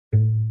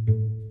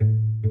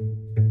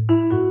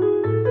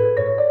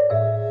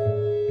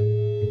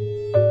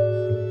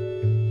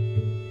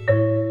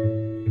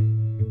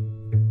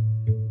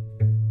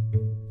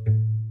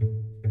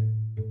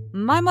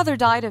My mother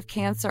died of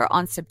cancer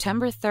on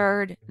September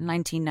 3rd,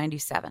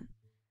 1997.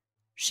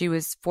 She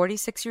was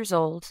 46 years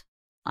old.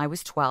 I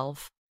was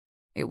 12.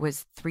 It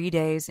was 3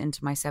 days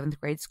into my 7th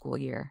grade school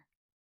year.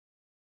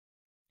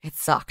 It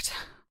sucked.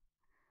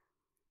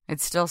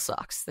 It still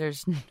sucks.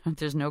 There's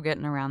no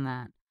getting around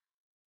that.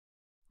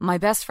 My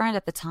best friend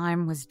at the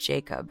time was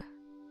Jacob.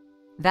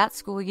 That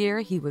school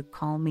year, he would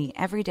call me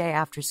every day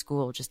after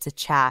school just to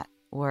chat,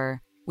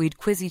 or we'd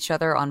quiz each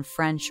other on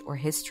French or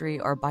history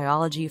or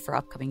biology for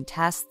upcoming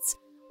tests,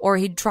 or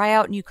he'd try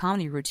out new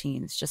comedy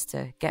routines just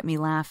to get me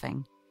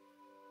laughing.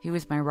 He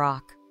was my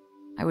rock.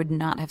 I would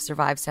not have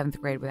survived 7th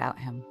grade without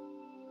him.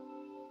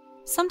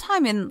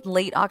 Sometime in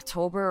late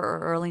October or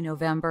early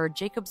November,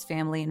 Jacob's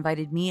family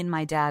invited me and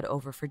my dad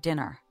over for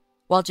dinner.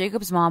 While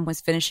Jacob's mom was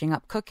finishing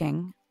up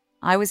cooking,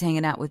 I was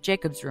hanging out with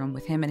Jacob's room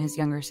with him and his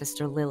younger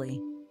sister Lily.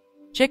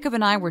 Jacob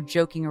and I were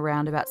joking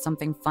around about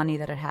something funny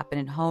that had happened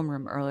in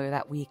homeroom earlier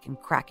that week and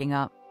cracking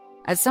up.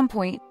 At some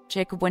point,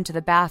 Jacob went to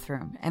the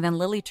bathroom, and then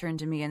Lily turned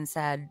to me and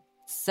said,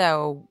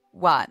 "So,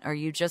 what, are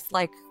you just,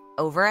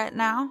 over it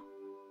now?"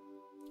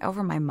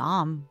 "Over my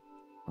mom?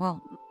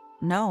 Well,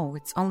 no,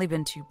 it's only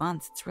been 2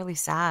 months. It's really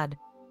sad.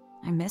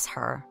 I miss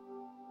her."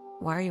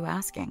 "Why are you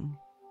asking?"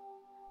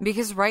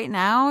 "Because right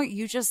now,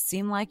 you just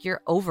seem like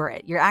you're over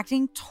it. You're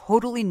acting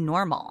totally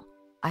normal.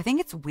 I think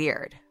it's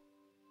weird."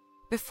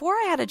 Before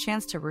I had a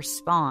chance to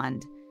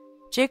respond,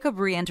 Jacob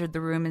re-entered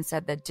the room and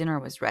said that dinner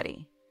was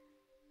ready.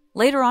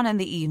 Later on in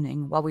the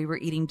evening, while we were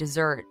eating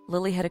dessert,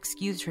 Lily had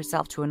excused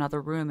herself to another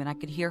room and I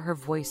could hear her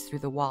voice through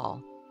the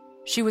wall.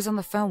 She was on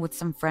the phone with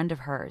some friend of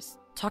hers,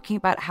 talking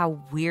about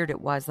how weird it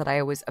was that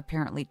I was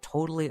apparently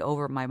totally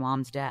over my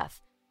mom's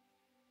death.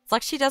 It's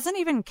like she doesn't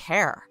even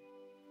care.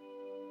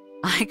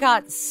 I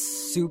got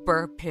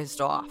super pissed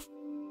off.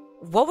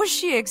 What was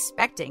she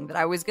expecting? That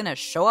I was going to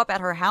show up at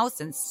her house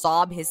and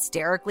sob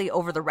hysterically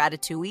over the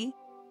ratatouille?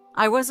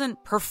 I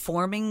wasn't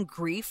performing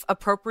grief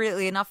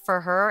appropriately enough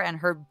for her and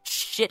her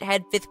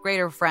shithead 5th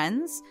grader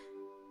friends?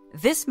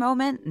 This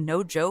moment,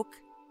 no joke,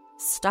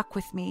 stuck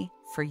with me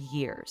for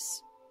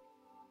years.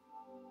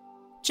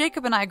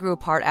 Jacob and I grew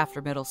apart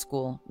after middle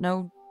school.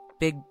 No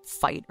big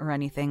fight or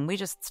anything. We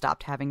just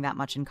stopped having that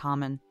much in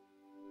common.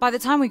 By the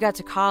time we got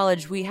to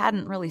college, we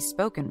hadn't really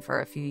spoken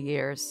for a few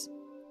years.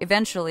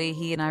 Eventually,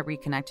 he and I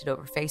reconnected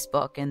over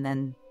Facebook and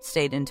then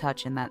stayed in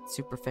touch in that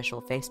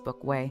superficial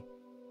Facebook way.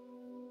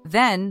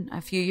 Then,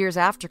 a few years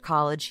after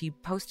college, he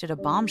posted a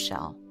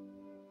bombshell.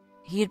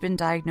 He had been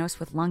diagnosed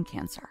with lung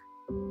cancer.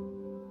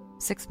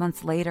 6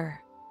 months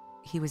later,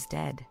 he was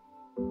dead.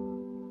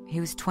 He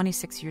was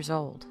 26 years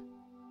old.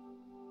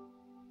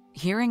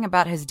 Hearing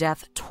about his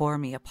death tore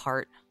me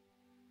apart.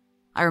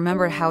 I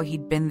remembered how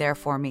he'd been there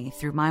for me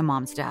through my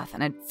mom's death,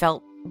 and it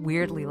felt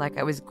weirdly like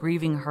I was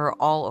grieving her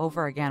all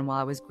over again while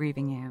I was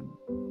grieving him.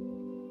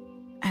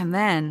 And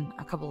then,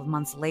 a couple of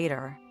months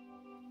later,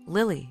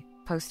 Lily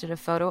posted a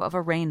photo of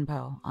a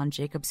rainbow on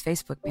Jacob's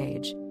Facebook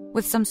page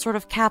with some sort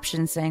of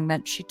caption saying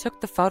that she took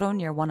the photo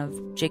near one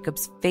of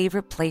Jacob's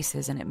favorite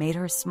places and it made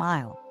her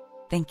smile,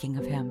 thinking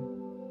of him.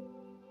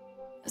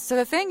 So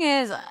the thing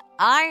is,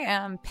 I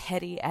am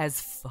petty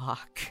as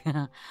fuck.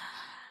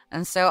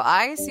 And so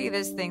I see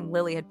this thing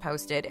Lily had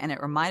posted, and it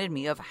reminded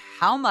me of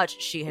how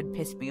much she had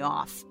pissed me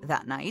off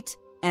that night.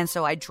 And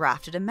so I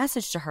drafted a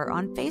message to her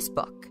on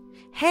Facebook.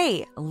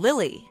 "Hey,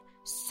 Lily,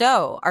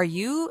 so are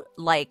you,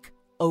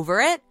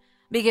 over it?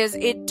 Because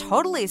it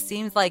totally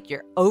seems like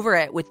you're over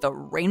it with the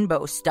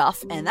rainbow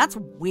stuff, and that's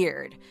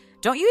weird.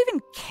 Don't you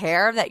even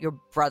care that your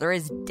brother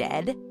is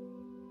dead?"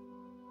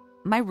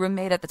 My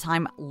roommate at the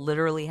time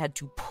literally had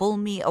to pull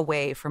me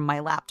away from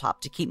my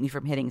laptop to keep me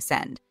from hitting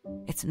send.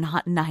 "It's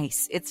not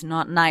nice. It's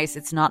not nice.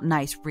 It's not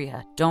nice,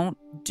 Reeya. Don't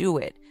do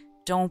it.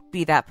 Don't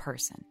be that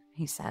person,"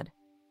 he said.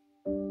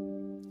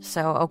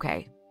 So,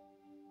 okay,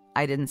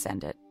 I didn't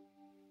send it.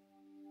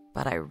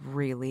 But I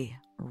really,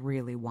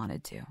 really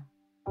wanted to.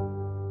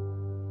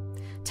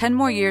 10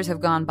 more years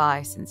have gone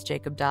by since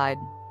Jacob died.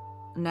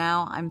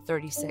 Now I'm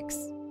 36.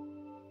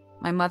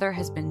 My mother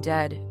has been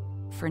dead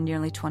for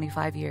nearly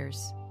 25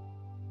 years.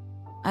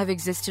 I've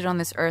existed on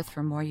this earth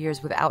for more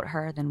years without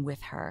her than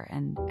with her,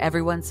 and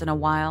every once in a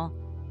while,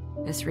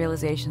 this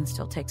realization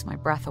still takes my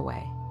breath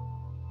away.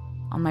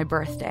 On my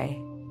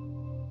birthday,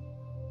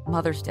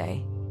 Mother's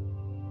Day,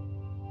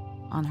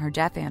 on her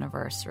death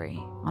anniversary,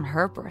 on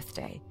her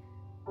birthday,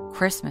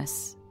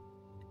 Christmas,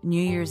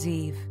 New Year's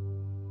Eve,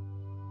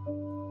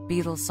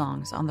 Beatles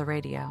songs on the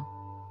radio.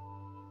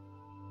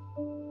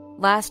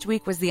 Last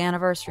week was the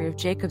anniversary of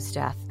Jacob's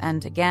death,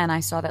 and again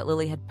I saw that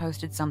Lily had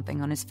posted something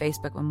on his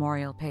Facebook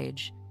memorial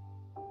page.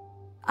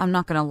 I'm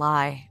not gonna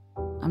lie,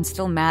 I'm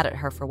still mad at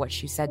her for what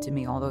she said to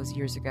me all those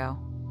years ago.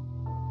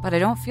 But I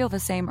don't feel the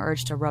same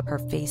urge to rub her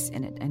face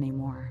in it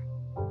anymore.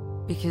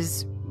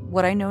 Because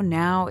what I know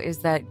now is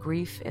that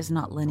grief is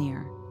not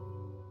linear.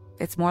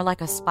 It's more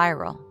like a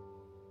spiral.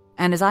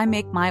 And as I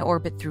make my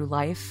orbit through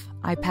life,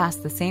 I pass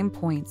the same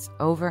points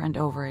over and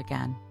over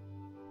again,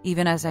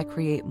 even as I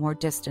create more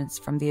distance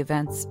from the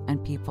events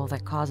and people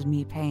that caused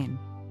me pain.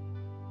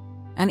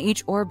 And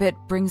each orbit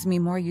brings me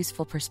more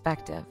useful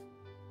perspective.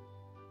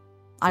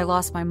 I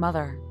lost my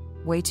mother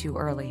way too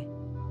early.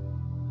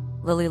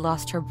 Lily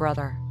lost her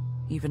brother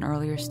even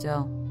earlier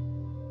still.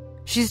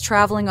 She's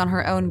traveling on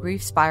her own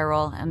grief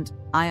spiral, and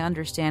I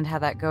understand how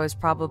that goes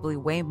probably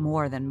way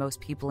more than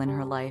most people in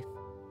her life.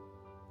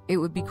 It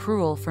would be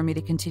cruel for me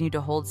to continue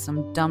to hold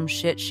some dumb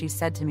shit she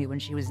said to me when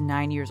she was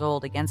 9 years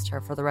old against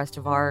her for the rest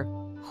of our,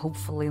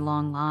 hopefully,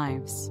 long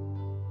lives.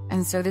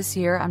 And so this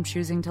year, I'm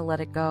choosing to let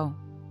it go.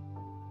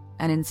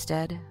 And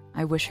instead,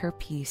 I wish her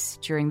peace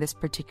during this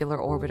particular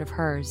orbit of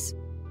hers.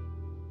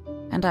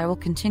 And I will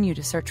continue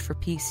to search for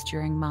peace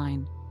during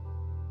mine.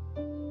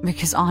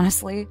 Because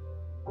honestly,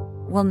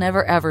 we'll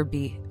never ever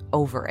be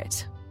over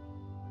it.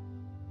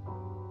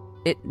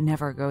 It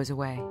never goes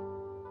away.